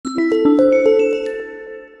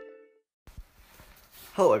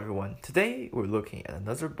Hello everyone, today we're looking at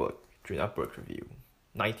another book during our book review.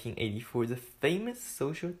 1984 is a famous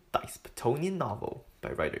social dystopian novel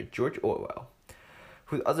by writer George Orwell,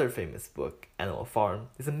 whose other famous book, Animal Farm,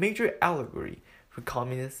 is a major allegory for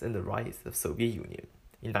communists and the rise of Soviet Union.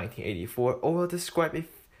 In 1984, Orwell described a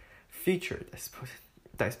future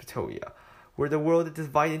dystopia where the world is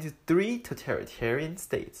divided into three totalitarian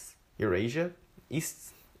states: Eurasia,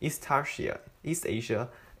 East Asia,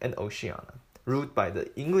 and Oceania, ruled by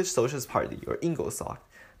the English Socialist Party, or Ingolsoc.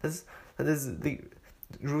 That is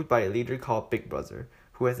ruled by a leader called Big Brother,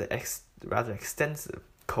 who has a rather extensive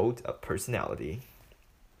code of personality.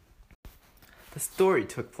 The story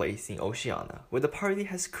took place in Oceania, where the party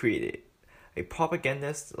has created a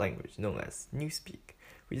propagandist language known as Newspeak,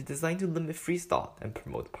 which is designed to limit free thought and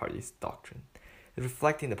promote the party's doctrine. It's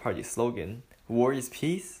reflecting the party's slogan: "War is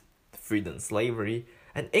peace, freedom is slavery,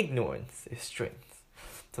 and ignorance is strength."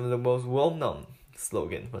 Some of the most well-known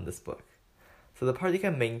slogans from this book. So the party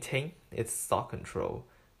can maintain its thought control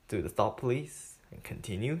through the thought police and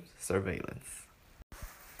continued surveillance.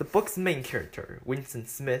 The book's main character, Winston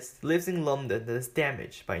Smith, lives in London that is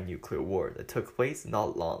damaged by a nuclear war that took place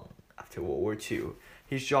not long after World War II.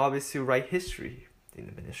 His job is to write history in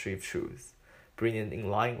the Ministry of Truth, bringing it in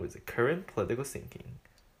line with the current political thinking.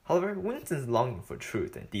 However, Winston's longing for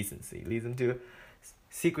truth and decency leads him to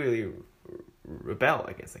secretly rebel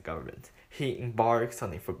against the government. He embarks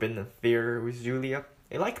on a forbidden affair with Julia,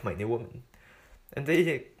 a like-minded woman, and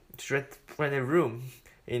they rent a room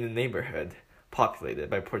in a neighborhood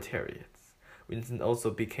populated by proletariats. Winston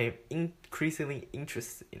also became increasingly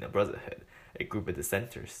interested in the Brotherhood, a group of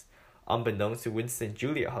dissenters. Unbeknownst to Winston and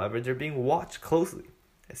Julia, however, they're being watched closely,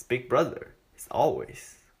 as Big Brother is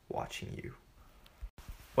always watching you.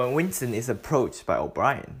 When Winston is approached by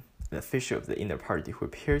O'Brien, an official of the inner party who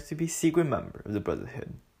appears to be a secret member of the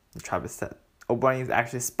Brotherhood, the Travis said O'Brien is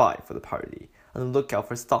actually a spy for the party, on the lookout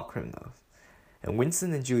for stock criminals, and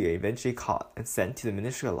Winston and Julia eventually caught and sent to the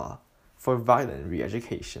Ministry of Law for violent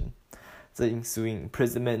re-education. The ensuing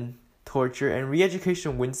imprisonment, torture, and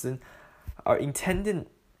re-education of Winston are intended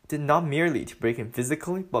not merely to break him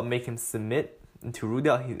physically, but make him submit and to root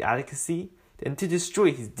out his advocacy and to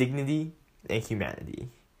destroy his dignity and humanity.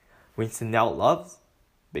 Winston now loves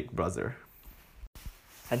Big Brother.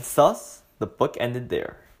 And thus, the book ended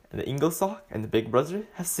there, and the Ingolsoc and the Big Brother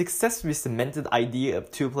have successfully cemented the idea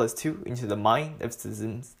of 2 plus 2 into the mind of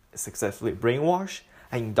citizens, successfully brainwashed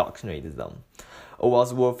and indoctrinated them.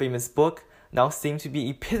 Orwell's world-famous book now seems to be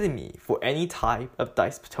epitome for any type of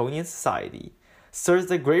dystopian society, serves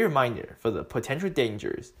as a great reminder for the potential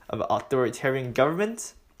dangers of authoritarian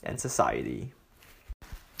government and society.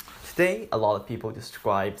 Today, a lot of people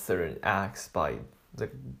describe certain acts by the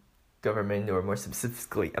government, or more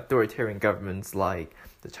specifically authoritarian governments like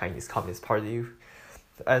the Chinese Communist Party,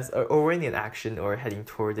 as already in action or heading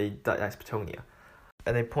toward a dystoponia.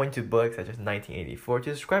 And they point to books such as 1984 to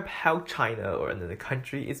describe how China or another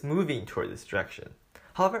country is moving toward this direction.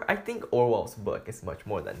 However, I think Orwell's book is much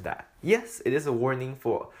more than that. Yes, it is a warning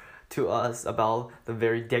to us about the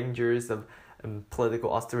very dangers of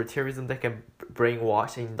political authoritarianism that can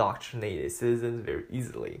brainwash and indoctrinate its citizens very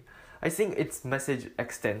easily. I think its message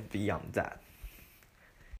extends beyond that.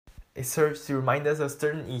 It serves to remind us of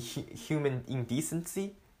certain human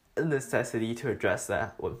indecency and necessity to address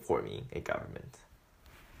that when forming a government.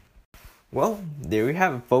 Well, there we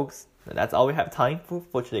have it, folks. And that's all we have time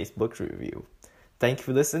for today's book review. Thank you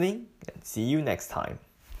for listening, and see you next time.